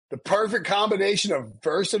The perfect combination of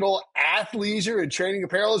versatile athleisure and training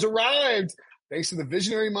apparel has arrived. Thanks to the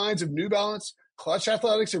visionary minds of New Balance, Clutch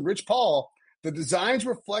Athletics, and Rich Paul, the designs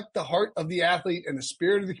reflect the heart of the athlete and the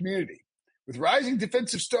spirit of the community. With rising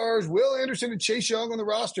defensive stars Will Anderson and Chase Young on the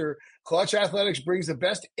roster, Clutch Athletics brings the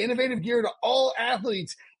best innovative gear to all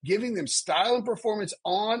athletes, giving them style and performance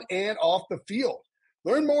on and off the field.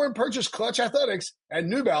 Learn more and purchase Clutch Athletics at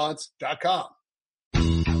newbalance.com.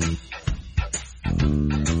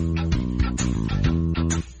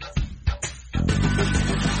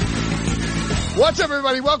 What's up,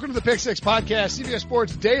 everybody? Welcome to the Pick Six Podcast, CBS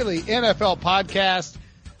Sports Daily NFL Podcast.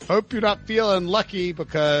 Hope you're not feeling lucky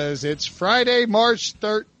because it's Friday, March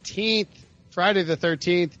 13th, Friday the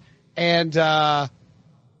 13th, and I'm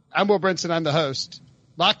Will Brinson. I'm the host.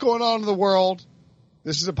 A lot going on in the world.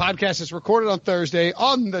 This is a podcast that's recorded on Thursday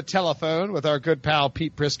on the telephone with our good pal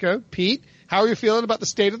Pete Prisco. Pete, how are you feeling about the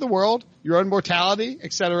state of the world, your own mortality,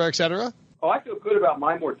 et cetera, et cetera? Oh, I feel good about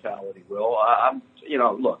my mortality, Will.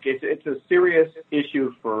 Look, it's a serious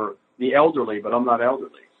issue for the elderly, but I'm not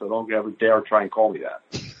elderly, so don't ever dare try and call me that.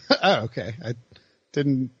 Oh, okay. I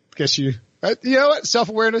didn't guess you. You know what?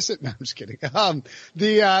 Self-awareness. No, I'm just kidding. I knew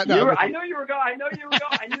you were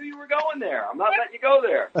going there. I'm not letting you go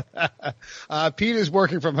there. Pete is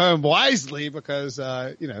working from home wisely because,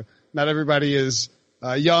 not everybody is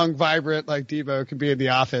young, vibrant like Debo can be in the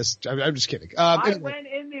office. I'm just kidding. I went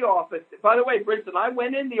in the office. By the way, Brinson, I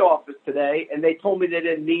went in the office today and they told me they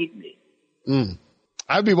didn't need me.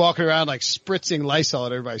 I'd be walking around like spritzing Lysol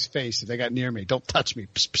at everybody's face if they got near me. Don't touch me.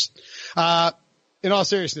 Psst, psst. In all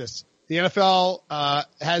seriousness, the NFL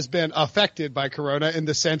has been affected by Corona in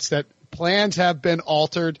the sense that plans have been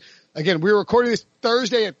altered. Again, we're recording this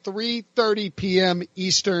Thursday at 3:30 p.m.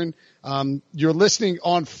 Eastern. You're listening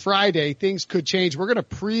on Friday. Things could change. We're going to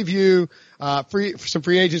preview some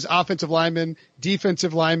free agents, offensive linemen,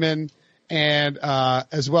 defensive linemen, and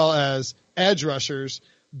as well as edge rushers.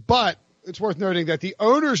 But it's worth noting that the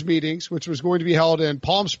owners' meetings, which was going to be held in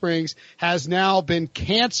Palm Springs, has now been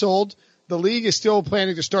canceled. The league is still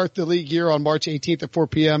planning to start the league year on March 18th at 4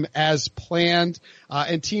 p.m. as planned,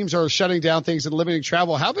 and teams are shutting down things and limiting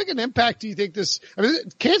travel. How big an impact do you think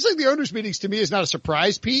canceling the owners' meetings to me is not a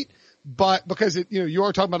surprise, Pete, but because you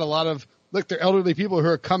are talking about a lot of, they're elderly people who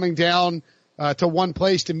are coming down to one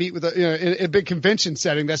place to meet with in a big convention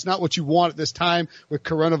setting. That's not what you want at this time with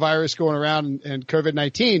coronavirus going around and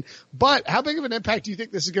COVID-19. But how big of an impact do you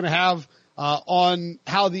think this is going to have on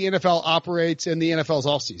how the NFL operates in the NFL's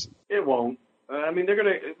offseason? It won't. They're going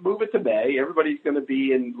to move it to May. Everybody's going to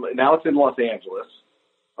be now it's in Los Angeles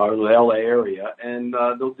or the LA area, and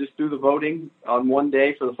they'll just do the voting on one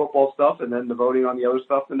day for the football stuff and then the voting on the other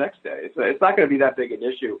stuff the next day. It's not going to be that big an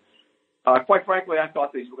issue. Quite frankly, I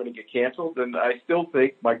thought these were going to get canceled, and I still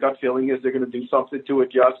think my gut feeling is they're going to do something to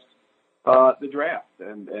adjust the draft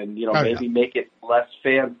and maybe make it less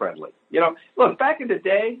fan-friendly. Look, back in the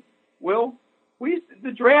day, Will,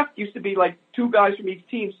 the draft used to be like two guys from each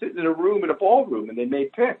team sitting in a room in a ballroom, and they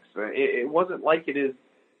made picks. It wasn't like it is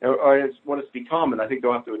or it's what it's become, and I think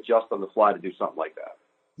they'll have to adjust on the fly to do something like that.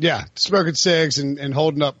 Yeah, smoking cigs and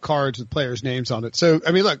holding up cards with players' names on it. So,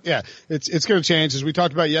 it's going to change. As we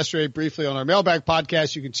talked about yesterday briefly on our Mailbag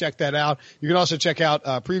podcast, you can check that out. You can also check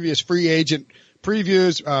out previous free agent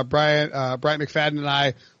previews. Bryant McFadden and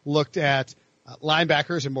I looked at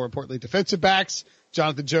linebackers and, more importantly, defensive backs.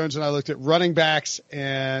 Jonathan Jones and I looked at running backs.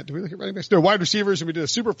 And did we look at running backs? No, wide receivers. And we did a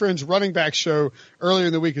Super Friends running back show earlier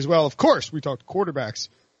in the week as well. Of course, we talked quarterbacks.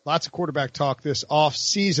 Lots of quarterback talk this off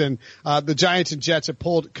season. The Giants and Jets have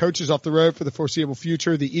pulled coaches off the road for the foreseeable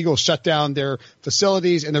future. The Eagles shut down their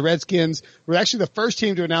facilities, and the Redskins were actually the first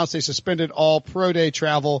team to announce they suspended all pro day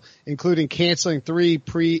travel, including canceling 30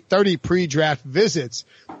 pre-draft visits.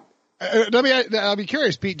 I'll be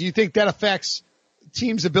curious, Pete, do you think that affects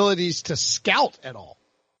teams' abilities to scout at all?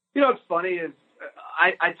 What's funny is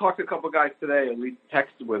I talked to a couple of guys today, and we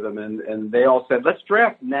texted with them, and they all said, let's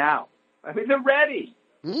draft now. They're ready.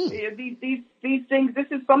 These things,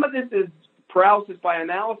 some of this is paralysis by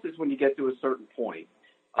analysis when you get to a certain point.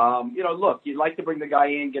 Look, you'd like to bring the guy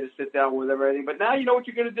in, get a sit down with everything, but now you know what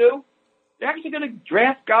you're going to do? You're actually going to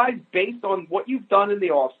draft guys based on what you've done in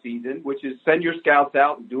the off season, which is send your scouts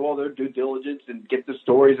out and do all their due diligence and get the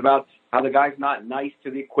stories about how the guy's not nice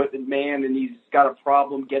to the equipment man and he's got a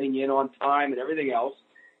problem getting in on time and everything else.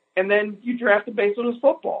 And then you draft him based on his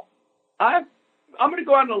football. I'm going to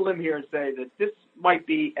go out on a limb here and say that this might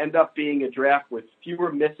end up being a draft with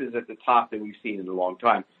fewer misses at the top than we've seen in a long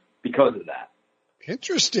time because of that.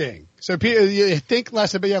 Interesting. So you think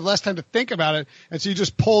less, but you have less time to think about it, and so you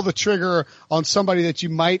just pull the trigger on somebody that you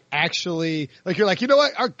might actually like. You're like, you know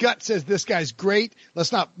what? Our gut says this guy's great.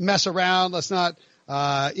 Let's not mess around. Let's not,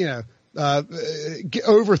 overthink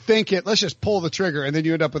it. Let's just pull the trigger, and then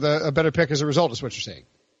you end up with a better pick as a result. Is what you're saying.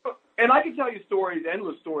 And I can tell you stories,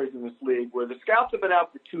 endless stories in this league where the scouts have been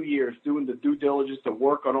out for 2 years doing the due diligence to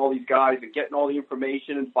work on all these guys and getting all the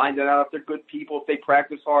information and finding out if they're good people, if they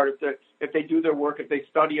practice hard, if they do their work, if they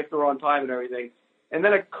study, if they're on time and everything. And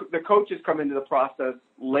then the coaches come into the process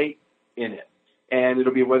late in it. And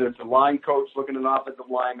it'll be whether it's a line coach looking at an offensive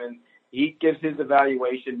lineman, he gives his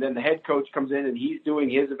evaluation, then the head coach comes in and he's doing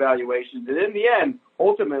his evaluations. And in the end,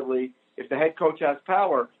 ultimately, if the head coach has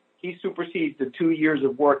power, he supersedes the 2 years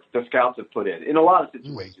of work the scouts have put in a lot of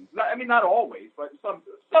situations. Not always, but some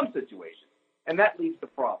situations. And that leads to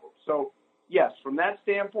problems. So, yes, from that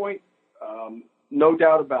standpoint, no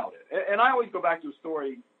doubt about it. And I always go back to a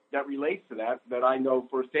story that relates to that I know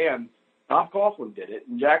firsthand. Tom Coughlin did it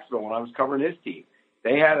in Jacksonville when I was covering his team.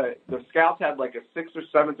 The scouts had like a 6th or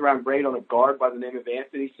 7th round grade on a guard by the name of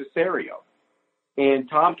Anthony Cesario. And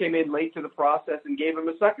Tom came in late to the process and gave him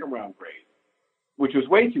a 2nd round grade, which was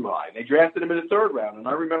way too high. They drafted him in the 3rd round. And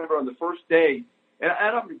I remember on the first day, and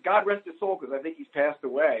God rest his soul because I think he's passed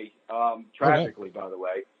away, tragically, by the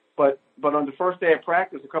way. But on the first day of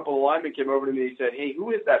practice, a couple of linemen came over to me and said, "Hey,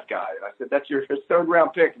 who is that guy?" And I said, "That's your 3rd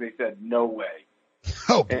round pick." And they said, "No way."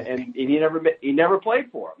 Oh, and he never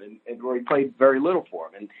played for him, or he played very little for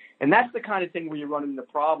him. And that's the kind of thing where you run into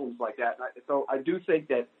problems like that. So I do think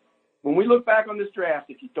that when we look back on this draft,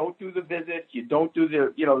 if you don't do the visits, you don't do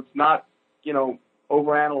it's not,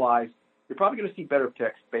 overanalyzed, you're probably going to see better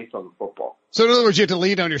picks based on the football. So in other words, you have to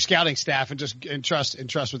lean on your scouting staff and trust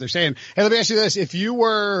what they're saying. Hey, let me ask you this. If you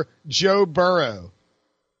were Joe Burrow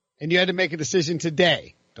and you had to make a decision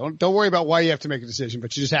today, don't worry about why you have to make a decision,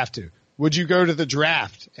 but you just have to. Would you go to the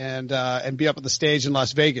draft and be up at the stage in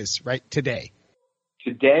Las Vegas right today?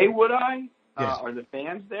 Today, would I? Yeah. Are the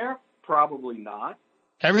fans there? Probably not.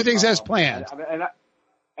 Everything's as planned.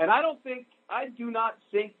 And I do not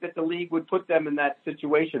think that the league would put them in that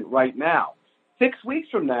situation right now. 6 weeks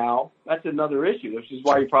from now, that's another issue, which is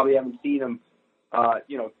why you probably haven't seen them.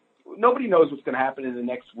 Nobody knows what's going to happen in the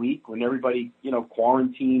next week when everybody,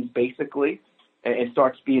 quarantines basically and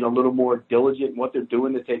starts being a little more diligent in what they're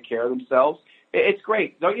doing to take care of themselves. It's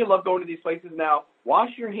great. Don't you love going to these places now?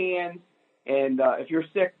 Wash your hands, and if you're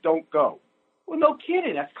sick, don't go. Well, no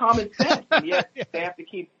kidding. That's common sense. And yet they have to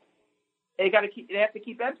keep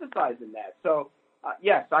emphasizing that. So,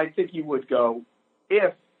 yes, I think you would go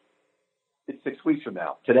if it's 6 weeks from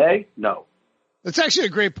now. Today, no. That's actually a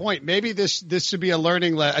great point. Maybe this should be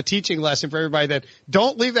a teaching lesson for everybody that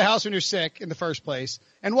don't leave the house when you're sick in the first place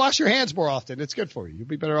and wash your hands more often. It's good for you. You'll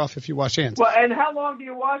be better off if you wash hands. Well, and how long do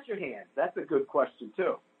you wash your hands? That's a good question,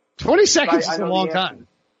 too. 20 seconds is a long time.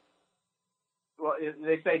 Well,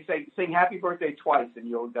 they say sing happy birthday twice,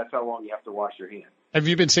 and that's how long you have to wash your hands. Have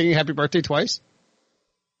you been singing happy birthday twice?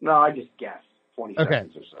 No, I just guessed. 20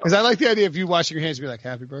 seconds or so. Because I like the idea of you washing your hands and be like,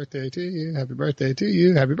 happy birthday to you, happy birthday to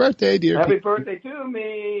you, happy birthday, dear. Happy birthday to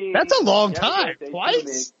me. That's a long time.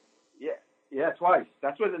 Twice? Yeah, twice.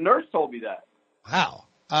 That's what the nurse told me that. Wow.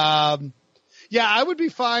 Yeah, I would be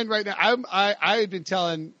fine right now. I had been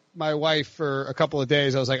telling my wife for a couple of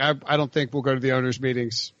days, I was like, I don't think we'll go to the owners'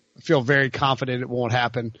 meetings. I feel very confident it won't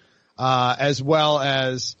happen. As well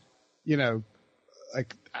as,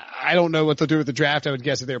 like, I don't know what they'll do with the draft. I would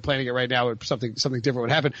guess if they were planning it right now, something different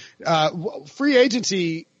would happen. Free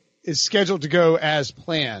agency is scheduled to go as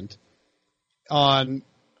planned on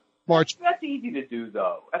March. That's easy to do,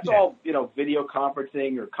 though. That's all, video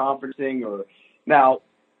conferencing or now,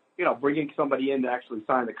 bringing somebody in to actually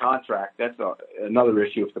sign the contract. That's another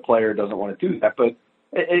issue if the player doesn't want to do that. But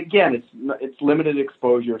again, it's limited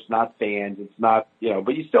exposure. It's not fans. It's not,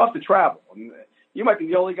 but you still have to travel. You might be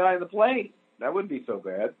the only guy in the plane. That wouldn't be so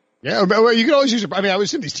bad. Yeah, but you can always use I would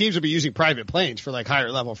assume these teams would be using private planes for like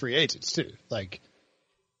higher level free agents too. Like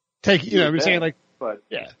yeah,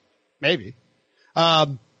 maybe.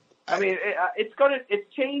 It's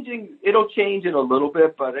changing. It'll change it a little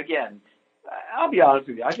bit, but again, I'll be honest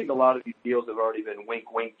with you. I think a lot of these deals have already been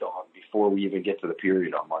winked on before we even get to the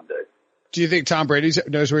period on Monday. Do you think Tom Brady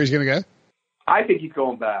knows where he's going to go? I think he's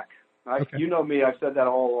going back. Okay. You know me, I've said that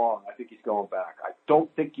all along. I think he's going back. I don't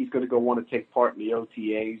think he's going to want to take part in the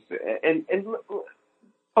OTAs. And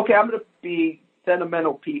okay, I'm going to be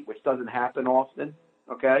sentimental, Pete, which doesn't happen often,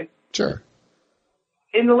 okay? Sure.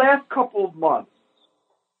 In the last couple of months,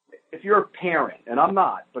 if you're a parent, and I'm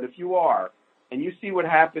not, but if you are, and you see what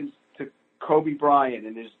happens to Kobe Bryant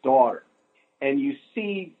and his daughter, and you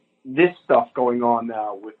see this stuff going on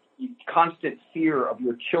now with constant fear of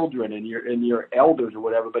your children and your elders or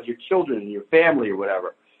whatever, but your children and your family or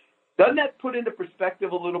whatever. Doesn't that put into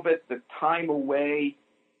perspective a little bit the time away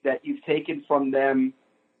that you've taken from them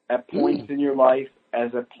at points in your life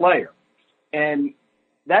as a player? And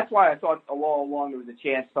that's why I thought all along there was a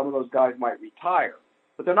chance some of those guys might retire.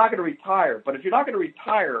 But they're not going to retire. But if you're not going to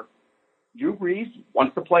retire, Drew Brees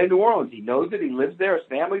wants to play in New Orleans. He knows it. He lives there. His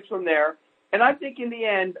family's from there. And I think in the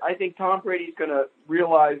end, Tom Brady's going to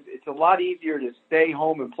realize it's a lot easier to stay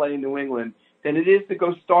home and play in New England than it is to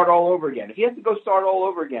go start all over again. If he has to go start all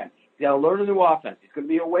over again, he's got to learn a new offense. He's going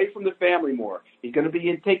to be away from the family more. He's going to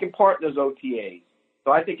be taking part in those OTAs.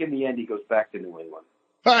 So I think in the end, he goes back to New England.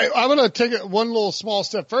 All right, I'm going to take it one little small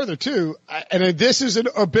step further, too. And this is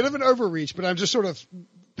a bit of an overreach, but I'm just sort of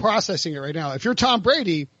processing it right now. If you're Tom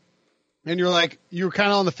Brady and you're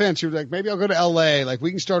kind of on the fence, you're like, maybe I'll go to L.A., like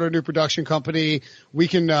we can start a new production company. We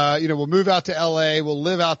can, we'll move out to L.A., we'll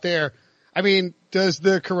live out there. I mean, does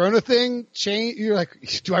the Corona thing change? You're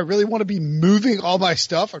like, do I really want to be moving all my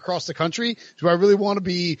stuff across the country? Do I really want to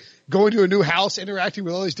be going to a new house, interacting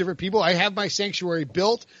with all these different people? I have my sanctuary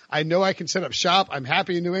built. I know I can set up shop. I'm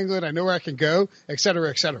happy in New England. I know where I can go, et cetera,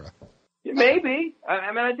 et cetera. Maybe.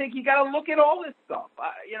 I mean, I think you got to look at all this stuff.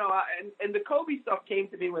 And the Kobe stuff came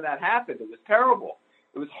to me when that happened. It was terrible.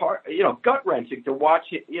 It was hard, gut wrenching to watch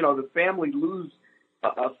it, the family lose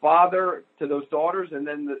a father to those daughters, and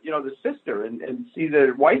then the sister, and see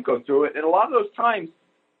the wife go through it. And a lot of those times,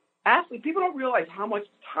 people don't realize how much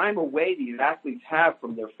time away these athletes have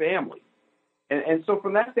from their family. And so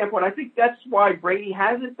from that standpoint, I think that's why Brady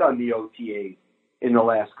hasn't done the OTAs in the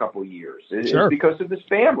last couple of years. It's because of his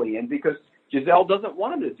family, and because Giselle doesn't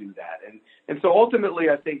want him to do that. And so ultimately,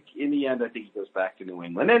 I think in the end, he goes back to New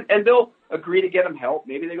England, and they'll agree to get him help.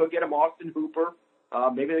 Maybe they go get him Austin Hooper.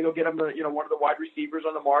 Maybe they go get him, one of the wide receivers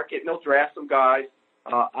on the market, and they'll draft some guys.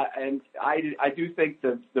 I do think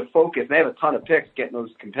the focus, they have a ton of picks, getting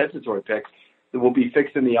those compensatory picks, that will be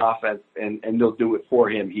fixing the offense, and they'll do it for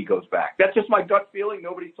him. He goes back. That's just my gut feeling.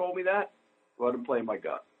 Nobody's told me that. Let him play my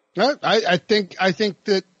gut. I think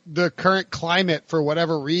that the current climate, for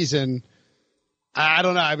whatever reason, I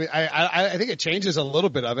don't know. I mean, I think it changes a little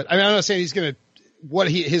bit of it. I mean, I'm not saying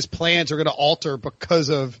his plans are going to alter because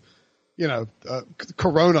of,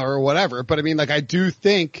 Corona or whatever. But I mean, I do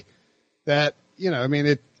think that, you're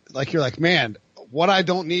like, man, what I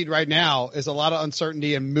don't need right now is a lot of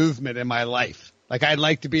uncertainty and movement in my life. Like, I'd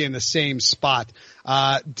like to be in the same spot.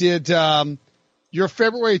 Did your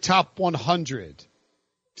February top 100,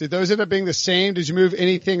 did those end up being the same? Did you move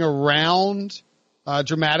anything around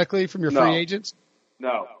dramatically from your free agents?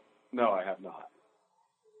 No, I have not.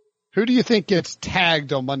 Who do you think gets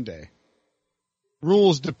tagged on Monday?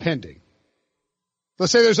 Rules depending.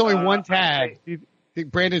 Let's say there's only one tag. Do you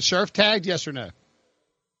think Brandon Scherff tagged, yes or no?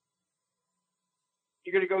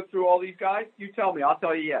 You're going to go through all these guys? You tell me. I'll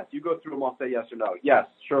tell you yes. You go through them. I'll say yes or no. Yes,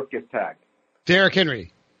 Scherff gets tagged. Derrick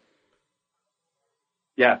Henry.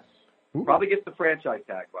 Yes. Ooh. Probably gets the franchise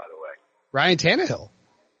tag, by the way. Ryan Tannehill.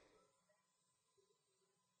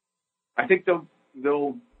 I think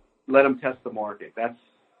they'll let him test the market. That's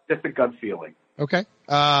just a gut feeling. Okay.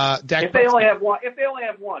 If they only have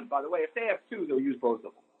one, by the way, if they have two, they'll use both of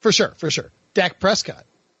them. For sure. Dak Prescott.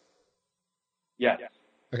 Yes.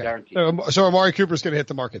 Okay. Guaranteed. So Amari Cooper's going to hit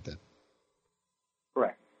the market then.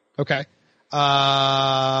 Correct. Okay.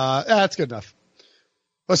 That's good enough.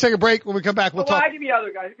 Let's take a break. When we come back, we'll talk. I give you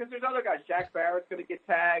other guys because there's other guys. Jack Barrett's going to get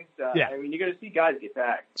tagged. Yeah. I mean, you're going to see guys get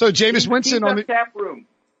tagged. So Jameis Winston on the cap room.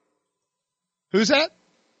 Who's that?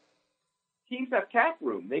 Teams have cap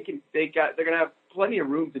room. They're going to have plenty of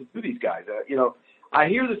room to do these guys. I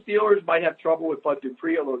hear the Steelers might have trouble with Bud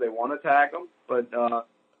Dupree, although they want to tag him, but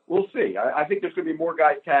we'll see. I think there's going to be more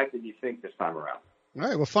guys tagged than you think this time around. All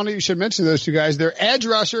right. Well, funny you should mention those two guys. They're edge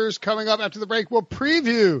rushers. Coming up after the break, we'll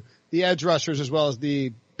preview the edge rushers as well as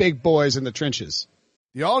the big boys in the trenches.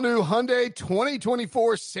 The all-new Hyundai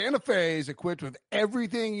 2024 Santa Fe is equipped with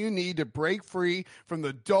everything you need to break free from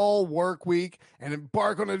the dull work week and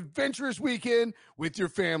embark on an adventurous weekend with your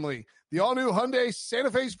family. The all-new Hyundai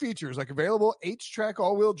Santa Fe's features like available H-Track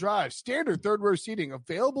all-wheel drive, standard third-row seating,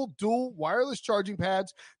 available dual wireless charging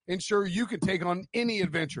pads, ensure you can take on any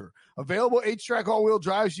adventure. Available H-Track all-wheel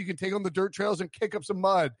drives you can take on the dirt trails and kick up some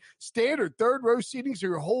mud. Standard third-row seating so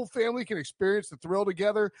your whole family can experience the thrill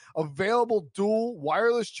together. Available dual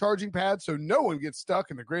wireless charging pads so no one gets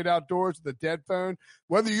stuck in the great outdoors with a dead phone.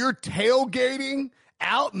 Whether you're tailgating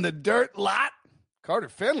out in the dirt lot, Carter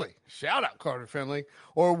Finley, shout out Carter Finley,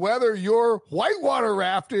 or whether you're whitewater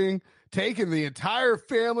rafting, taking the entire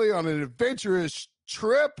family on an adventurous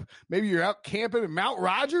trip. Maybe you're out camping in Mount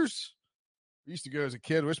Rogers. I used to go as a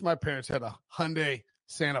kid. Wish my parents had a Hyundai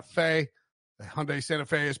Santa Fe. The Hyundai Santa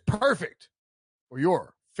Fe is perfect for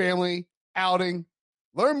your family outing.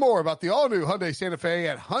 Learn more about the all-new Hyundai Santa Fe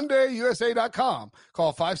at HyundaiUSA.com.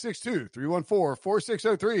 Call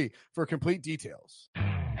 562-314-4603 for complete details.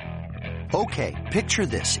 Okay, picture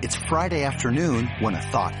this. It's Friday afternoon when a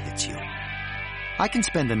thought hits you. I can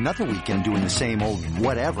spend another weekend doing the same old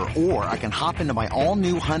whatever, or I can hop into my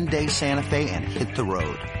all-new Hyundai Santa Fe and hit the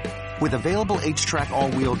road. With available H-Track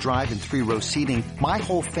all-wheel drive and 3-row seating, my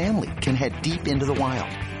whole family can head deep into the wild.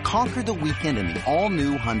 Conquer the weekend in the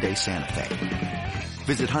all-new Hyundai Santa Fe.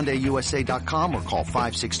 Visit HyundaiUSA.com or call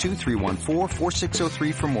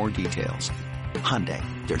 562-314-4603 for more details. Hyundai,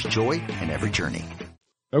 there's joy in every journey.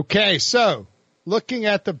 Okay, so looking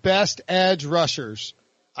at the best edge rushers,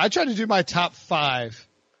 I tried to do my top 5,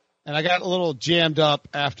 and I got a little jammed up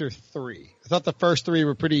after 3. I thought the first 3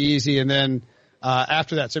 were pretty easy, and then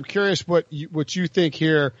after that. So I'm curious what you think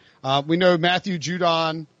here. We know Matthew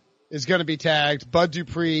Judon is going to be tagged. Bud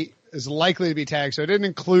Dupree is likely to be tagged, so I didn't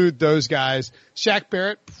include those guys. Shaq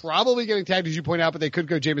Barrett probably getting tagged, as you point out, but they could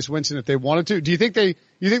go Jameis Winston if they wanted to. Do you think the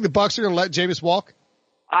Bucs are going to let Jameis walk?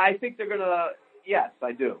 I think they're going to. Yes,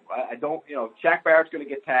 I do. I don't. Shaq Barrett's going to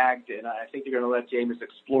get tagged, and I think they're going to let Jameis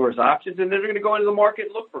explore his options, and they're going to go into the market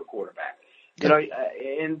and look for a quarterback.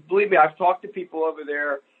 And believe me, I've talked to people over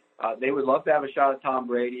there. They would love to have a shot at Tom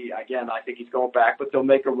Brady. Again, I think he's going back, but they'll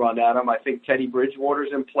make a run at him. I think Teddy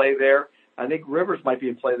Bridgewater's in play there. I think Rivers might be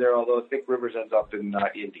in play there, although I think Rivers ends up in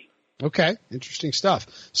Indy. Okay, interesting stuff.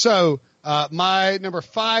 So my number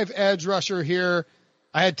 5 edge rusher here,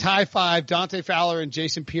 I had tie 5, Dante Fowler and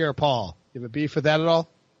Jason Pierre-Paul. You have a beef with that at all?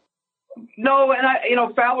 No, and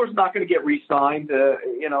Fowler's not going to get re-signed,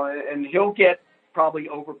 and he'll get probably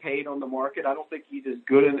overpaid on the market. I don't think he's as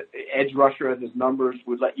good an edge rusher as his numbers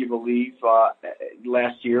would let you believe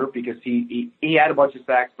last year, because he had a bunch of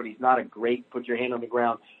sacks, but he's not a great put your hand on the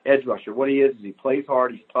ground edge rusher. What he is he plays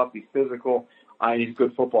hard, he's tough, he's physical, and he's a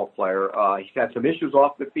good football player. He's had some issues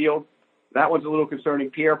off the field. That one's a little concerning.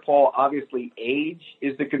 Pierre-Paul, obviously age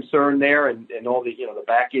is the concern there, and all the the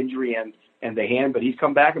back injury and the hand, but he's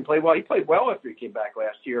come back and played well. He played well after he came back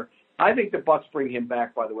last year. I think the Bucs bring him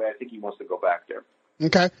back, by the way. I think he wants to go back there.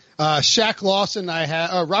 Okay. Shaq Lawson, I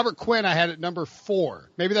had, Robert Quinn, I had at number 4.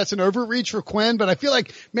 Maybe that's an overreach for Quinn, but I feel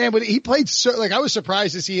like, man, when he played I was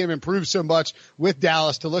surprised to see him improve so much with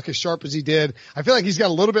Dallas to look as sharp as he did. I feel like he's got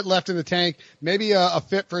a little bit left in the tank. Maybe a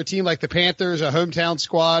fit for a team like the Panthers, a hometown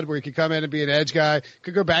squad where he could come in and be an edge guy.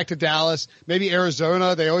 Could go back to Dallas. Maybe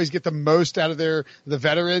Arizona. They always get the most out of the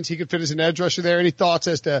veterans. He could fit as an edge rusher there. Any thoughts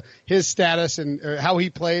as to his status and how he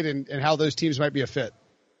played and how those teams might be a fit?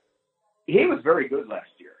 He was very good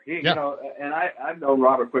last year. And I've known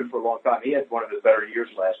Robert Quinn for a long time. He had one of his better years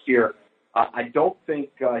last year. I don't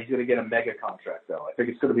think he's going to get a mega contract, though. I think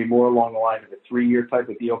it's going to be more along the line of a 3-year type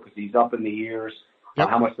of deal because he's up in the years. Yep.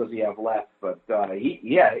 How much does he have left? But, for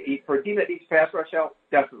a team that needs pass rush help,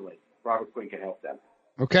 definitely Robert Quinn can help them.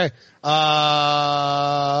 Okay.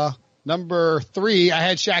 Number 3, I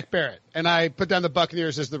had Shaq Barrett, and I put down the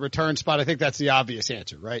Buccaneers as the return spot. I think that's the obvious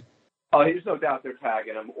answer, right? There's no doubt they're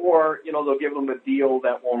tagging him, or they'll give him a deal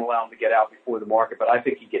that won't allow him to get out before the market. But I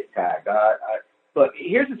think he gets tagged. But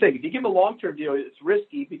here's the thing: if you give him a long-term deal, it's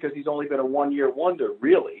risky because he's only been a 1-year wonder,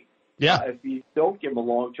 really. Yeah. If you don't give him a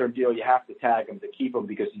long-term deal, you have to tag him to keep him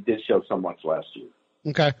because he did show so much last year.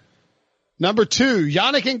 Okay. Number 2,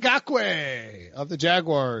 Yannick Ngakoue of the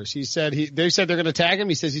Jaguars. They said they're going to tag him.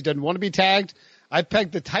 He says he doesn't want to be tagged. I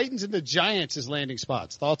pegged the Titans and the Giants as landing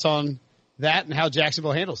spots. Thoughts on that and how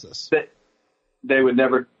Jacksonville handles this? They would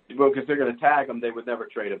never, because they're going to tag him, they would never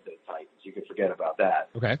trade him to the Titans. You can forget about that.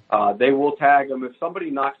 Okay. They will tag him. If somebody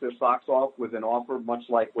knocks their socks off with an offer, much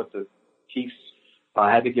like what the Chiefs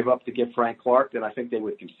had to give up to get Frank Clark, then I think they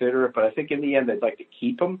would consider it. But I think in the end, they'd like to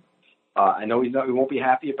keep him. I know he won't be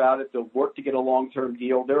happy about it. They'll work to get a long-term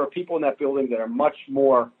deal. There are people in that building that are much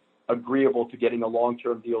more agreeable to getting a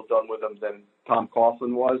long-term deal done with him than Tom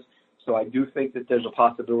Coughlin was. So I do think that there's a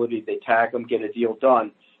possibility they tag him, get a deal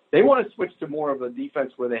done. They want to switch to more of a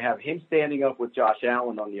defense where they have him standing up with Josh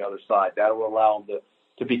Allen on the other side. That will allow him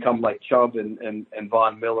to become like Chubb and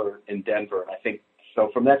Von Miller in Denver. And I think so.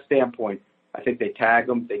 From that standpoint, I think they tag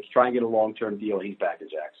him. They try and get a long-term deal. He's back in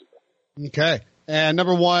Jacksonville. Okay. And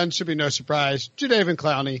number 1 should be no surprise, Jadeveon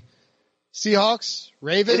Clowney. Seahawks,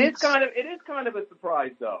 Ravens. It is kind of a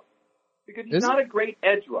surprise though, because he's not a great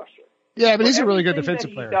edge rusher. Yeah, but he's a really good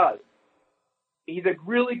defensive player. He's a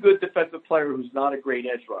really good defensive player who's not a great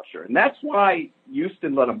edge rusher. And that's why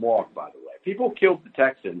Houston let him walk, by the way. People killed the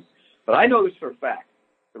Texans, but I know this for a fact.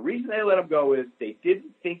 The reason they let him go is they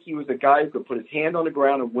didn't think he was a guy who could put his hand on the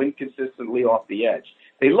ground and win consistently off the edge.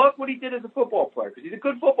 They loved what he did as a football player because he's a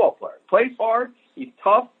good football player. Plays hard, he's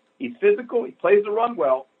tough, he's physical, he plays the run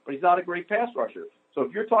well, but he's not a great pass rusher. So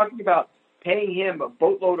if you're talking about paying him a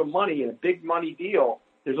boatload of money in a big money deal,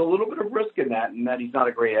 there's a little bit of risk in that he's not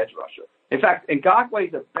a great edge rusher. In fact, Ngakoue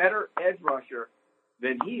is a better edge rusher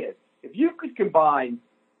than he is. If you could combine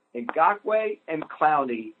Ngakoue and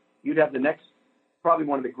Clowney, you'd have the next probably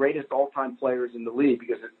one of the greatest all-time players in the league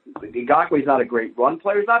because Ngakoue's not a great run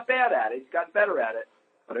player. He's not bad at it. He's gotten better at it.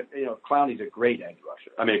 But, Clowney's a great edge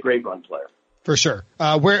rusher. I mean, a great run player. For sure.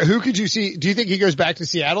 Who could you see? Do you think he goes back to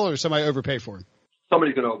Seattle or somebody overpay for him?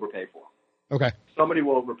 Somebody's going to overpay for him. Okay. Somebody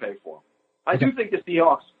will overpay for him. I do think the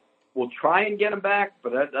Seahawks will try and get him back,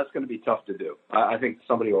 but that's going to be tough to do. I think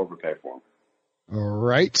somebody will overpay for him. All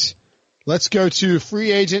right. Let's go to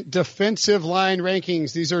free agent defensive line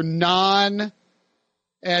rankings. These are non-edge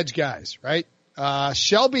guys, right?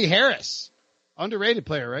 Shelby Harris, underrated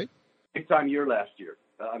player, right? Big-time year last year.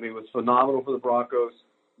 It was phenomenal for the Broncos.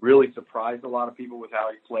 Really surprised a lot of people with how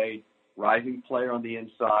he played. Rising player on the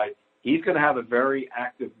inside. He's going to have a very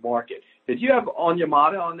active market. Did you have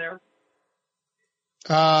Onyemata on there?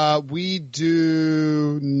 We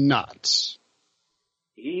do not.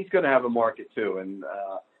 He's going to have a market too. And,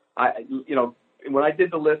 when I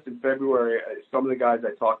did the list in February, some of the guys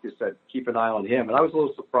I talked to said, keep an eye on him. And I was a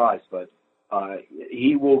little surprised, but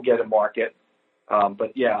he will get a market.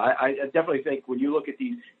 But yeah, I definitely think when you look at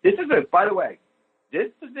these, by the way, this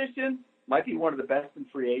position might be one of the best in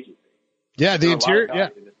free agency. Yeah, the interior. Yeah.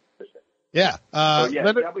 Yeah.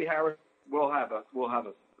 Shelby Harris will have a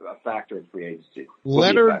factor in free agency.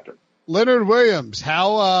 Leonard Williams.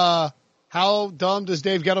 How dumb does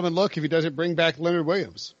Dave Gettleman look if he doesn't bring back Leonard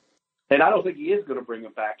Williams? And I don't think he is going to bring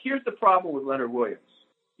him back. Here's the problem with Leonard Williams.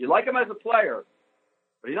 You like him as a player,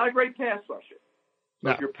 but he's not a great pass rusher. So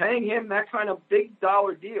if you're paying him that kind of big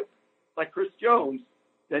dollar deal, like Chris Jones,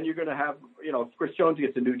 then you're going to have, if Chris Jones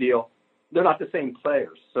gets a new deal, they're not the same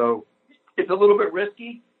players. So it's a little bit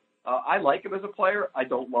risky. I like him as a player. I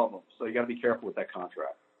don't love him. So you got to be careful with that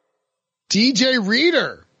contract. DJ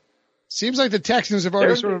Reader. Seems like the Texans have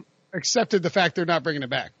already sort of accepted the fact they're not bringing it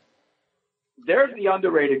back. There's the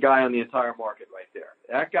underrated guy on the entire market right there.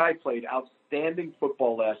 That guy played outstanding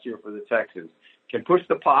football last year for the Texans. Can push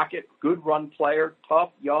the pocket, good run player,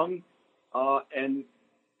 tough, young, and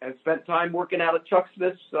has spent time working out at Chuck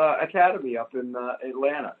Smith's academy up in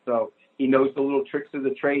Atlanta. So he knows the little tricks of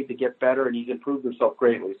the trade to get better, and he's improved himself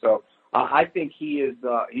greatly. So I think he's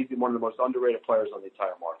one of the most underrated players on the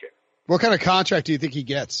entire market. What kind of contract do you think he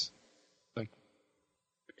gets? Like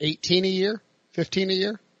 18 a year? 15 a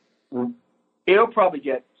year? He'll probably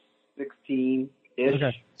get 16-ish.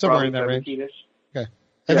 Okay. Somewhere in that range. Okay.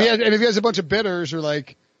 If he has a bunch of bidders or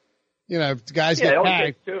guys get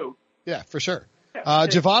tagged. Too. Yeah, for sure.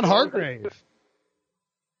 Javon Hargrave.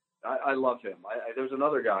 I love him. There's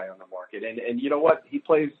another guy on the market. And you know what? He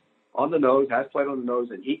plays on the nose, has played on the nose,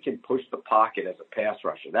 and he can push the pocket as a pass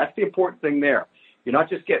rusher. That's the important thing there. You're not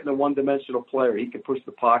just getting a one-dimensional player. He can push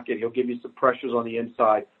the pocket. He'll give you some pressures on the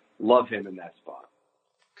inside. Love him in that spot.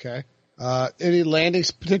 Okay. Any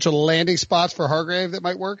potential landing spots for Hargrave that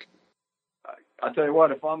might work? I'll tell you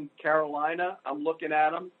what, if I'm Carolina, I'm looking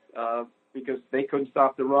at them because they couldn't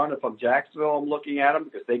stop the run. If I'm Jacksonville, I'm looking at them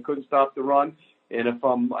because they couldn't stop the run. And if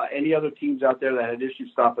I'm any other teams out there that had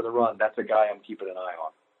issues stopping the run, that's a guy I'm keeping an eye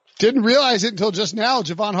on. Didn't realize it until just now.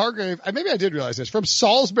 Javon Hargrave, maybe I did realize this, from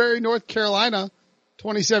Salisbury, North Carolina,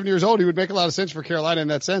 27 years old. He would make a lot of sense for Carolina in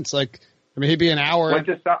that sense. He'd be an hour. Went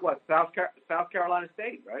to South Carolina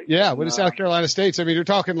State, right? Yeah, went to South Carolina State. So, you're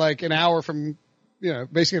talking like an hour from,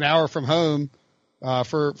 basically an hour from home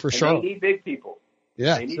for Charlotte. They need big people.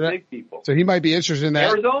 Yeah, they need big people. So he might be interested in that.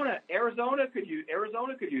 Arizona could use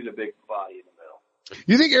a big body in the middle.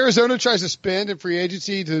 You think Arizona tries to spend in free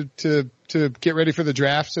agency to get ready for the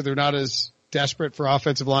draft, so they're not as desperate for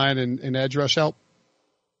offensive line and edge rush help?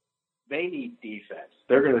 They need defense.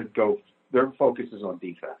 They're going to go. Their focus is on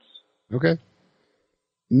defense. Okay.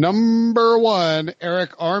 Number 1,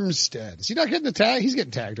 Eric Armstead. Is he not getting the tag? He's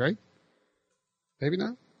getting tagged, right? Maybe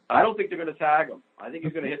not. I don't think they're going to tag him. I think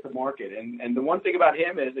he's going to hit the market. And the one thing about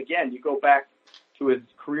him is, again, you go back to his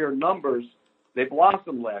career numbers, they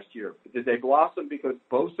blossomed last year. Did they blossom because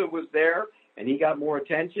Bosa was there and he got more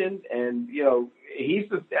attention? And, he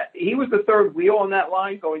was the third wheel on that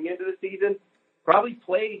line going into the season, probably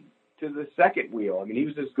played to the second wheel. He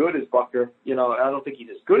was as good as Buckner. I don't think he's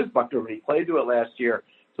as good as Buckner, but he played to it last year.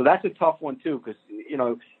 So that's a tough one, too, because,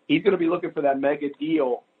 he's going to be looking for that mega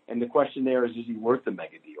deal. And the question there is he worth the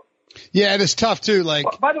mega deal? Yeah, and it's tough, too.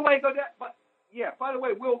 By the way, Yeah. By the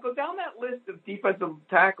way, Will, go down that list of defensive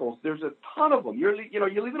tackles. There's a ton of them. You're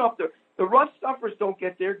leaving off the run stuffers don't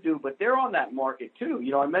get their due, but they're on that market too.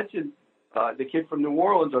 I mentioned the kid from New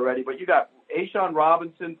Orleans already, but you got A'Shawn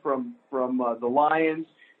Robinson from the Lions.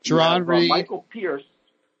 Jerron Reed. Michael Pierce.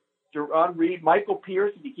 Jerron Reed. Michael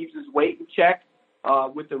Pierce, if he keeps his weight in check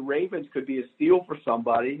with the Ravens, could be a steal for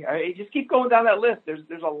somebody. Just keep going down that list.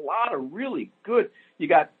 There's a lot of really good. You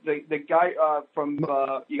got the guy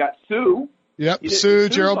you got Sue. Yep, Sue,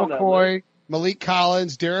 Gerald McCoy, Malik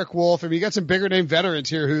Collins, Derek Wolfe. I mean, you got some bigger name veterans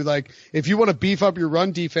here who, like, if you want to beef up your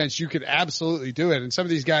run defense, you could absolutely do it. And some of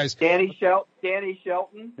these guys, Danny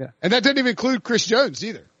Shelton. Yeah, and that didn't even include Chris we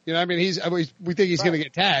think he's going to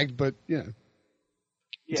get tagged, but he's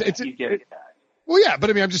getting tagged. Well, yeah,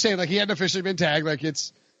 but I mean, I'm just saying, like, he hadn't officially been tagged. Like,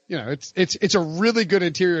 it's a really good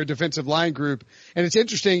interior defensive line group. And it's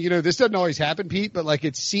interesting, this doesn't always happen, Pete, but like,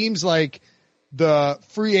 it seems like the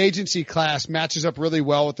free agency class matches up really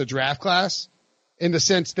well with the draft class in the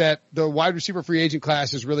sense that the wide receiver free agent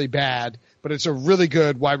class is really bad, but it's a really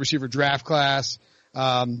good wide receiver draft class.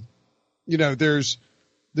 There's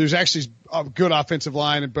actually a good offensive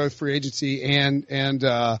line in both free agency and at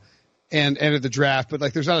the draft, but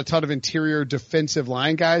like, there's not a ton of interior defensive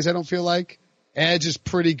line guys. I don't feel like edge is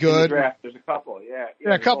pretty good. In the draft, there's a couple. Yeah,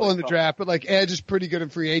 a couple in the draft, but like edge is pretty good in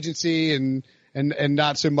free agency and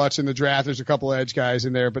not so much in the draft. There's a couple of edge guys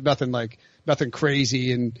in there, but nothing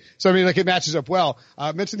crazy. And so, I mean, like, it matches up well.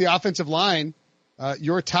 I mentioned the offensive line,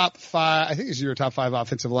 your top 5, I think it's your top 5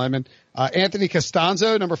 offensive linemen. Anthony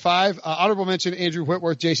Costanzo, number 5, honorable mention, Andrew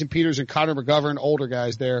Whitworth, Jason Peters, and Connor McGovern, older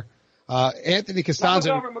guys there. Anthony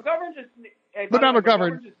Costanzo. McGovern's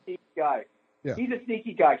a sneaky guy. Yeah. He's a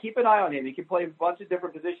sneaky guy. Keep an eye on him. He can play a bunch of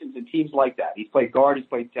different positions in teams like that. He's played guard. He's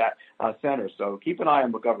played center. So keep an eye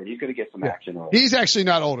on McGovern. He's going to get some action on him. He's actually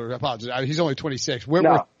not older. I apologize. He's only 26.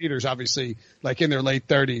 Whitworth Peters, obviously, like, in their late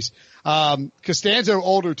 30s. Costanzo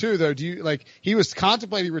older too, though. He was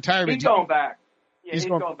contemplating retirement. He's going back. Yeah, he's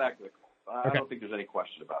going back to the Colts. I don't think there's any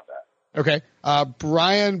question about that. Okay.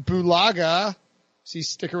 Brian Bulaga, does he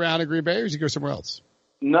stick around in Green Bay or does he go somewhere else?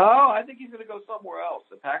 No, I think he's going to go somewhere else.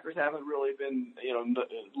 The Packers haven't really been,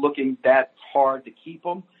 looking that hard to keep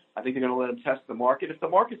him. I think they're going to let him test the market. If the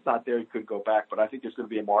market's not there, he could go back, but I think there's going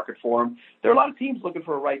to be a market for him. There are a lot of teams looking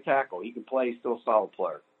for a right tackle. He can play. He's still a solid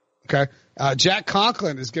player. Okay. Jack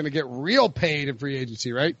Conklin is going to get real paid in free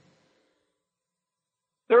agency, right?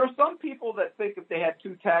 There are some people that think if they had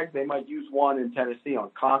 2 tags, they might use one in Tennessee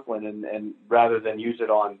on Conklin and rather than use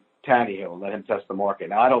it on Tannehill and let him test the market.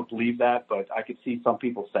 Now, I don't believe that, but I could see some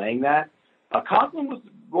people saying that. Conklin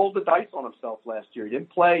rolled the dice on himself last year. He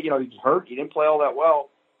didn't play, he was hurt. He didn't play all that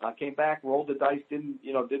well. Came back, rolled the dice, didn't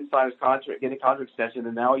sign his contract, get a contract extension,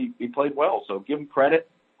 and now he played well. So give him credit.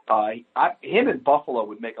 Him and Buffalo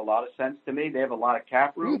would make a lot of sense to me. They have a lot of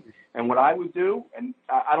cap room. And what I would do, and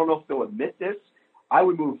I don't know if they'll admit this, I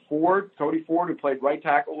would move Cody Ford, who played right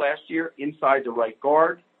tackle last year, inside the right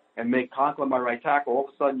guard, and make Conklin my right tackle. All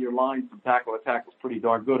of a sudden, your line from tackle to tackle is pretty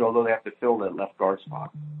darn good, although they have to fill that left guard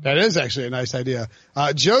spot. That is actually a nice idea.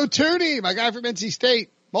 Joe Thuney, my guy from NC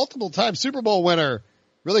State, multiple-time Super Bowl winner,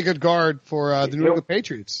 really good guard for the New England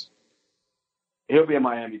Patriots. He'll be a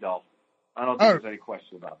Miami Dolphin. I don't think there's any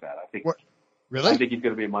question about that. Really? I think he's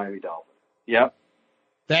going to be a Miami Dolphin. Yep.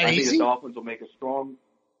 That I easy? think the Dolphins will make a strong.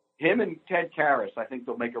 Him and Ted Karras, I think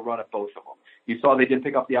they'll make a run at both of them. You saw they didn't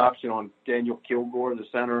pick up the option on Daniel Kilgore, the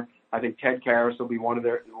center. I think Ted Karras will be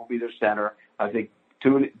their center. I think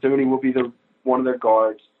Thuney will be one of their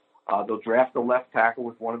guards. They'll draft a left tackle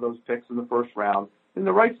with one of those picks in the first round. In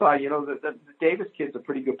the right side, the Davis kid's a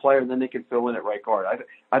pretty good player, and then they can fill in at right guard.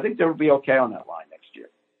 I think they'll be okay on that line next year.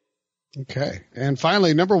 Okay. And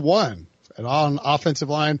finally, number 1 on offensive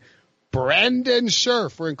line, Brandon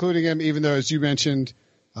Scherff. We're including him, even though, as you mentioned,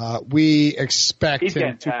 we expect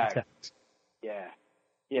him to protect.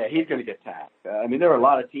 Yeah, he's going to get tagged. There are a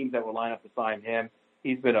lot of teams that will line up to sign him.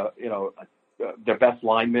 He's been their best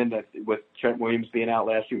lineman. With Trent Williams being out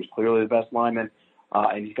last year, he was clearly the best lineman.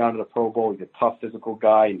 And he's gone to the Pro Bowl. He's a tough physical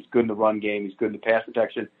guy. He's good in the run game. He's good in the pass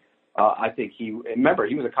protection. I think he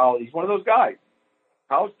was a college. He's one of those guys,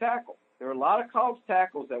 college tackle. There are a lot of college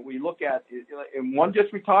tackles that we look at, and one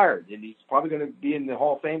just retired, and he's probably going to be in the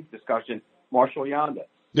Hall of Fame discussion. Marshall Yanda.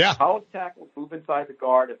 Yeah. College tackles move inside the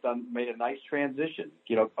guard, have made a nice transition.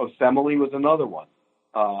 Osemele was another one.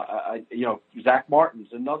 Zach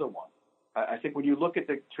Martin's another one. I think when you look at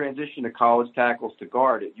the transition of college tackles to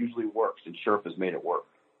guard, it usually works, and Scherff has made it work.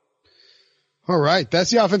 All right.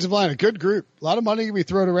 That's the offensive line. A good group. A lot of money can be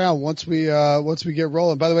thrown around once we get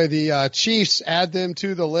rolling. By the way, the Chiefs, add them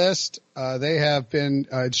to the list. They have been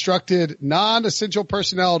instructed non-essential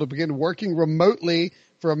personnel to begin working remotely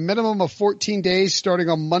for a minimum of 14 days starting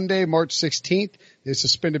on Monday, March 16th. They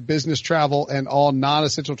suspended business travel and all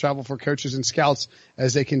non-essential travel for coaches and scouts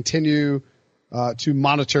as they continue to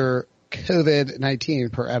monitor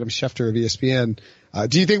COVID-19 per Adam Schefter of ESPN.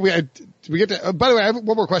 Do you think we get to, by the way, I have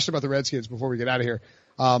one more question about the Redskins before we get out of here.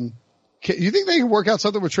 You think they can work out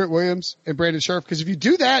something with Trent Williams and Brandon Scherff? Because if you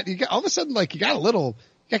do that, you got all of a sudden, like, you got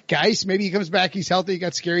Geis, maybe he comes back, he's healthy, you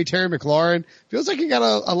got scary Terry McLaurin. Feels like you got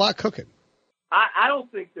a lot cooking. I don't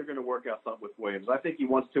think they're going to work out something with Williams. I think he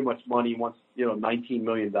wants too much money. He wants, $19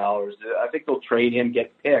 million. I think they'll trade him,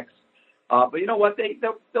 get picks. But you know what?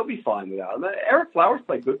 They'll be fine without him. Eric Flowers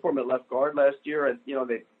played good for him at left guard last year. And,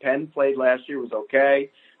 Penn played last year, was okay.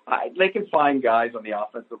 They can find guys on the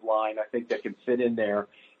offensive line, I think, that can fit in there.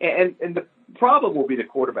 And the problem will be the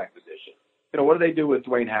quarterback position. What do they do with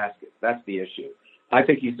Dwayne Haskins? That's the issue. I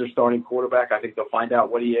think he's their starting quarterback. I think they'll find out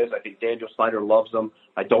what he is. I think Daniel Snyder loves him.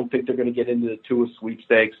 I don't think they're going to get into the Tua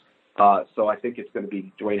sweepstakes. So I think it's going to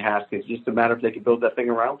be Dwayne Haskins. It's just a matter if they can build that thing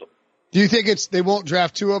around him. Do you think they won't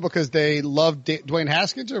draft Tua because they love Dwayne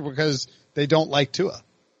Haskins or because they don't like Tua?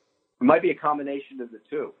 It might be a combination of the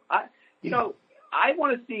two. I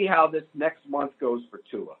want to see how this next month goes for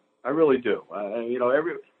Tua. I really do.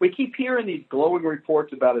 We keep hearing these glowing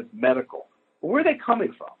reports about his medical. But where are they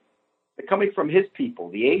coming from? They're coming from his people,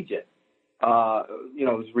 the agent,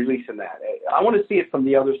 who's releasing that. I want to see it from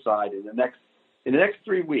the other side in the next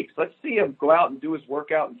 3 weeks. Let's see him go out and do his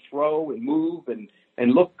workout and throw and move and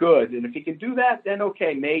look good. And if he can do that, then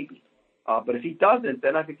okay, maybe. But if he doesn't,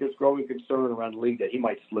 then I think there's growing concern around the league that he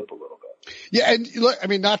might slip a little bit. Yeah, and look, I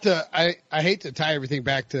mean, I hate to tie everything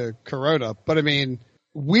back to Corona, but I mean,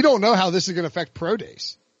 we don't know how this is going to affect pro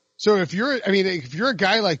days. So if you're a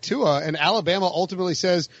guy like Tua and Alabama ultimately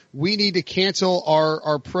says we need to cancel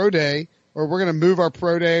our pro day or we're going to move our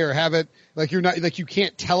pro day or have it you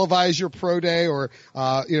can't televise your pro day or,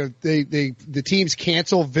 the teams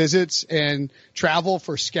cancel visits and travel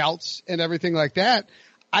for scouts and everything like that.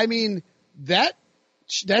 I mean, that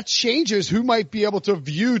changes who might be able to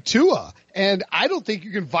view Tua. And I don't think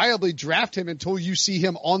you can viably draft him until you see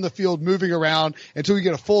him on the field moving around, until you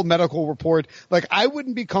get a full medical report. Like, I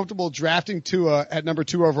wouldn't be comfortable drafting Tua at number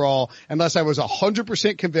 2 overall unless I was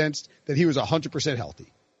 100% convinced that he was 100%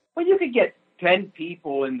 healthy. Well, you could get 10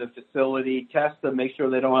 people in the facility, test them, make sure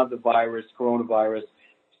they don't have the coronavirus,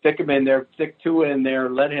 stick him in there, stick Tua in there,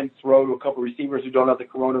 let him throw to a couple receivers who don't have the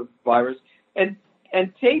coronavirus, and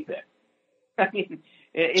tape it. I mean,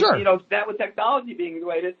 sure. That with technology being the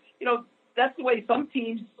way it is, that's the way some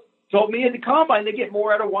teams told me at the Combine. They get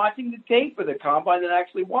more out of watching the tape of the Combine than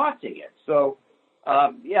actually watching it. So,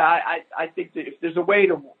 I think that if there's a way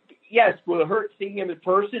to, yes, will it hurt seeing him in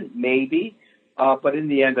person? Maybe. But in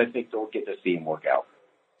the end, I think they'll get to see him work out.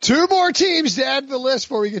 2 more teams to add to the list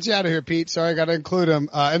before we get you out of here, Pete. Sorry, I got to include them.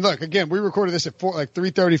 And look, again, we recorded this at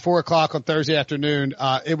 3:30, 4 o'clock on Thursday afternoon.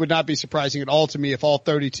 It would not be surprising at all to me if all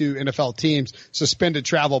 32 NFL teams suspended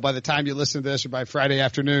travel by the time you listen to this or by Friday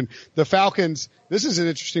afternoon. The Falcons, this is an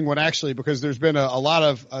interesting one actually because there's been a lot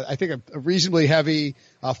of, I think a reasonably heavy,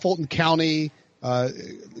 Fulton County,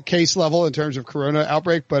 case level in terms of corona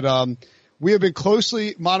outbreak, but, we have been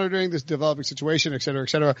closely monitoring this developing situation, et cetera, et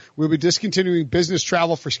cetera. We'll be discontinuing business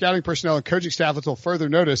travel for scouting personnel and coaching staff until further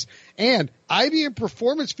notice. And IBM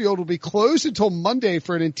Performance Field will be closed until Monday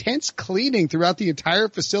for an intense cleaning throughout the entire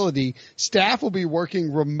facility. Staff will be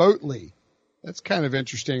working remotely. That's kind of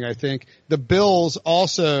interesting, I think. The Bills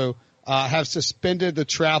also have suspended the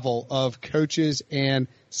travel of coaches and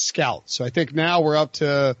scouts. So I think now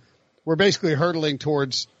we're basically hurtling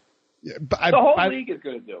towards the whole league is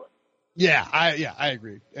going to do it. Yeah, I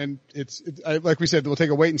agree. And it's like we said, we'll take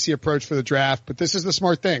a wait and see approach for the draft, but this is the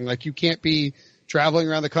smart thing. Like, you can't be traveling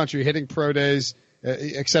around the country, hitting pro days,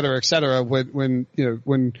 et cetera, when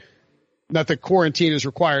not that quarantine is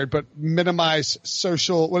required, but minimize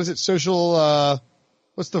social, what's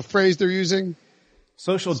the phrase they're using?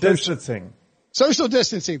 Social distancing. Social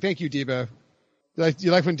distancing. Thank you, Debo.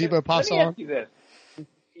 You like when Debo pops on? Let me ask you this.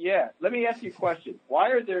 Yeah, let me ask you a question. Why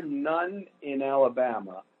are there none in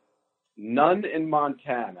Alabama? None in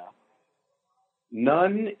Montana.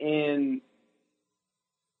 None in,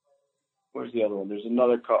 where's the other one? There's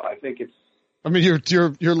another I think it's. I mean, you're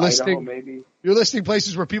listing. Idaho, maybe. You're listing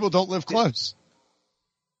places where people don't live close.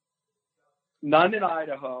 None in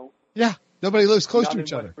Idaho. Yeah, nobody lives close to none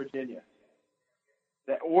each in other. West Virginia.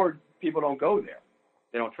 Or people don't go there.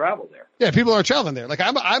 They don't travel there. Yeah, people are traveling there. Like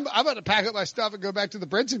I'm about to pack up my stuff and go back to the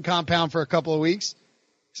Brinson compound for a couple of weeks,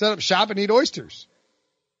 set up shop and eat oysters.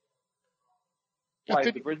 Why,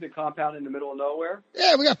 is the Brinson compound in the middle of nowhere?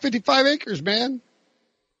 Yeah, we got 55 acres, man.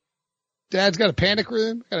 Dad's got a panic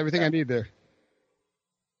room. Got everything I need there.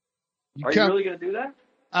 Are you really going to do that?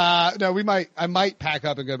 No, I might pack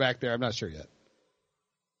up and go back there. I'm not sure yet.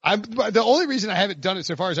 The only reason I haven't done it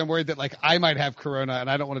so far is I'm worried that like I might have corona and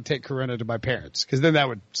I don't want to take corona to my parents because then that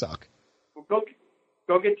would suck. Well,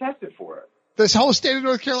 go get tested for it. This whole state of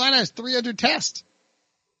North Carolina has 300 tests.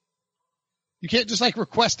 You can't just like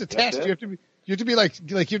request a test. You have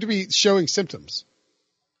to be showing symptoms.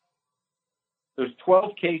 There's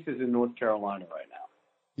 12 cases in North Carolina right now.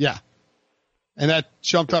 Yeah. And that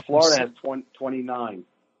jumped up. Florida has 29.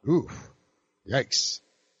 Ooh. Yikes.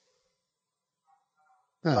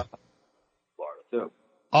 Huh. Florida too.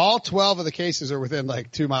 All 12 of the cases are within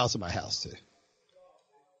like 2 miles of my house too.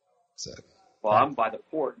 So. Well, I'm by the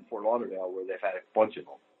port in Fort Lauderdale where they've had a bunch of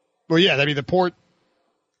them. Well, yeah, I mean the port,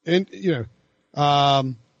 and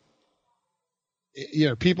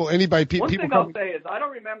people, anybody. One people thing I'll say is I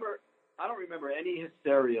don't remember any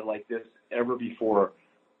hysteria like this ever before.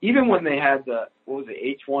 Even when they had the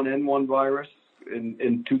H1N1 virus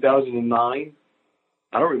in 2009,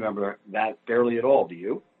 I don't remember that barely at all. Do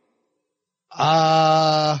you?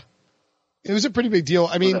 It was a pretty big deal.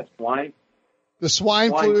 I mean, the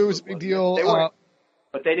swine flu was a big deal.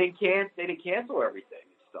 But they didn't cancel everything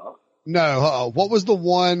and stuff. No. What was the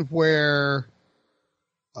one where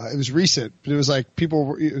it was recent? But it was like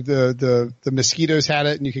people, the mosquitoes had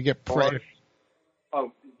it, and you could get pregnant.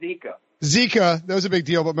 Oh, Zika. Zika, that was a big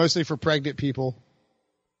deal, but mostly for pregnant people.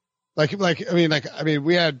 I mean,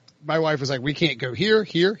 we had, my wife was like, we can't go here,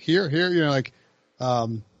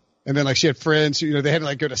 and then like she had friends who, they had to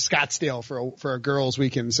like go to Scottsdale for a girls'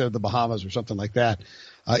 weekend instead of the Bahamas or something like that.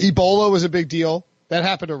 Ebola was a big deal. That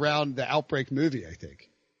happened around the Outbreak movie, I think.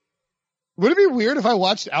 Would it be weird if I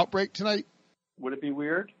watched Outbreak tonight? Would it be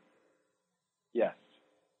weird? Yes.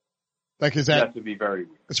 Like, is that? That would be very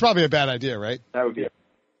weird. It's probably a bad idea, right? That would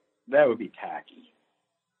be tacky.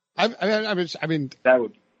 I mean, that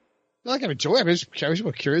would. Not like I enjoy it. I was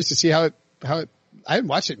curious to see how it. I haven't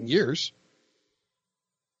watched it in years.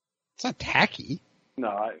 It's not tacky.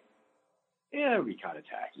 No, it would be kind of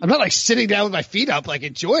tacky. I'm not like sitting down with my feet up, like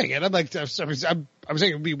enjoying it. I'm like, I was saying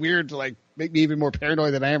it would be weird to like make me even more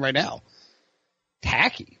paranoid than I am right now.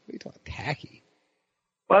 Tacky? What are you talking about? Tacky?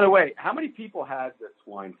 By the way, how many people had the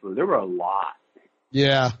swine flu? There were a lot.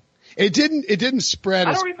 Yeah, it didn't spread.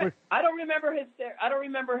 I don't remember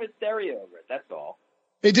hysteria over it. That's all.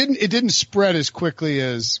 It didn't spread as quickly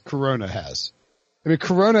as Corona has. I mean,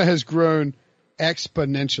 Corona has grown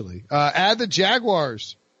exponentially. Add the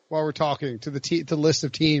Jaguars while we're talking to the list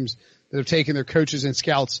of teams that have taken their coaches and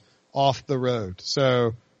scouts off the road. So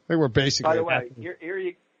I think we're basically. By the way, here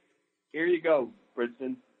you go,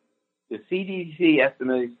 Brinson. The CDC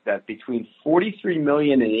estimates that between 43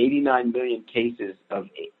 million and 89 million cases of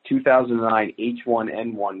 2009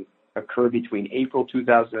 H1N1 occurred between April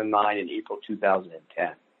 2009 and April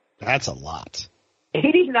 2010. That's a lot.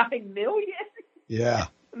 89 million? Yeah.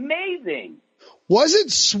 Amazing.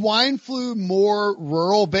 Wasn't swine flu more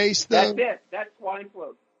rural based though? That's it. That's swine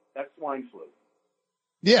flu.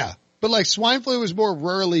 Yeah. But like swine flu was more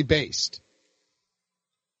rurally based.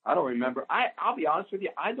 I don't remember. I'll be honest with you.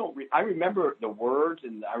 I remember the words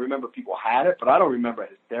and I remember people had it, but I don't remember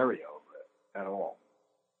hysteria over it at all.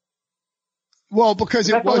 Well, because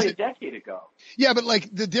that's only a decade ago. Yeah, but like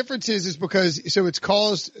the difference is because it's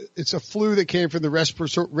a flu that came from the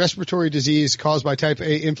respiratory disease caused by type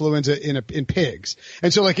A influenza in pigs.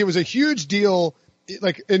 And so like it was a huge deal.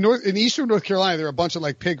 Like in eastern North Carolina, there are a bunch of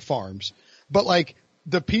like pig farms, but like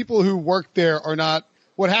the people who work there are not.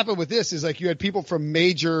 What happened with this is like you had people from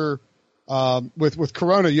major, with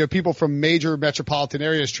Corona, you have people from major metropolitan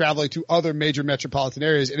areas traveling to other major metropolitan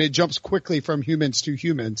areas, and it jumps quickly from humans to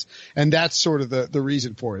humans, and that's sort of the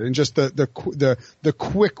reason for it, and just the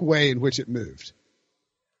quick way in which it moved.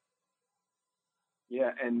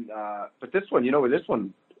 Yeah, and but this one, where this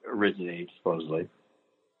one originated supposedly?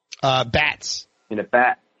 Bats. In a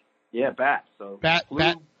bat. Yeah, bats. So bat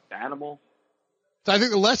animal. So I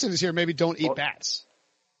think the lesson is here: maybe don't eat bats.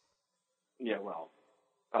 Yeah, well,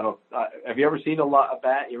 I don't. Have you ever seen a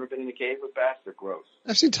bat? You ever been in a cave with bats? They're gross.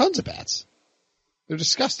 I've seen tons of bats. They're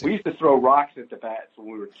disgusting. We used to throw rocks at the bats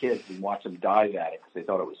when we were kids and watch them dive at it because they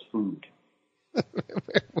thought it was food.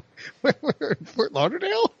 Where in Fort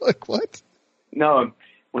Lauderdale? Like what? No,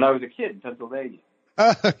 when I was a kid in Pennsylvania.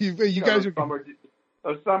 You guys are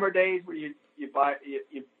those summer days where you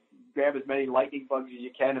grab as many lightning bugs as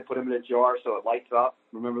you can and put them in a jar so it lights up.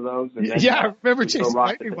 Remember those? And then, yeah, I remember throw chasing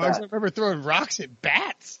rocks lightning at the bugs. I bats. remember throwing rocks at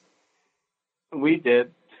bats. We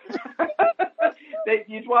did.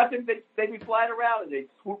 You'd watch them, they'd be flying around and they'd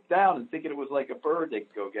swoop down and thinking it was like a bird they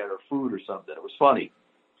could go get or food or something. It was funny.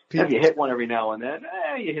 If you hit one every now and then,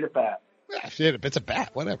 you hit a bat. Yeah, shit, it's a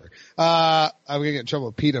bat, whatever. I'm gonna get in trouble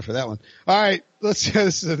with PETA for that one. All right, this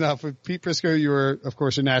is enough. With Pete Prisco, you are, of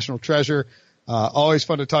course, a national treasure. Always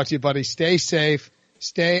fun to talk to you, buddy. Stay safe.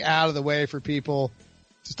 Stay out of the way for people.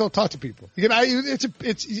 Just don't talk to people. You don't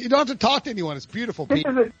have to talk to anyone. It's beautiful, Pete.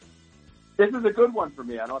 This is a good one for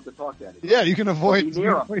me. I don't have to talk to anyone. Yeah, you can avoid.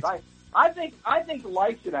 Near them. I think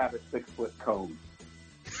life should have a 6-foot cone.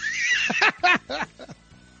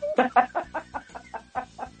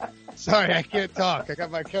 Sorry, I can't talk. I got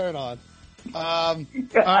my coat on. All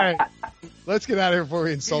right, let's get out of here before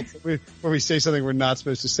we insult, before we say something we're not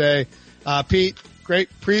supposed to say. Pete, great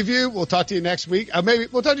preview. We'll talk to you next week. Maybe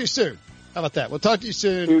we'll talk to you soon. How about that? We'll talk to you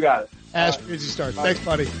soon. You got it. As Crazy starts. Thanks,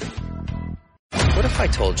 buddy. What if I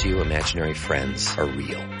told you imaginary friends are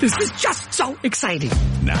real? This is just so exciting.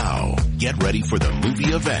 Now, get ready for the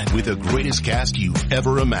movie event with the greatest cast you've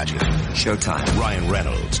ever imagined. Showtime. Ryan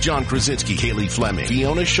Reynolds, John Krasinski, Kaylee Fleming,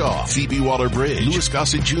 Fiona Shaw, Phoebe Waller-Bridge, Louis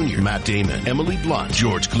Gossett Jr., Matt Damon, Emily Blunt,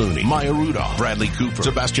 George Clooney, Maya Rudolph, Bradley Cooper,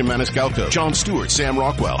 Sebastian Maniscalco, Jon Stewart, Sam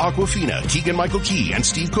Rockwell, Awkwafina, Keegan-Michael Key, and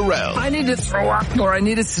Steve Carell. I need to throw up or I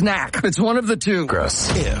need a snack. It's one of the two.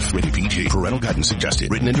 Gross. If. Rated PG. Parental guidance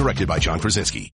suggested. Written and directed by John Krasinski.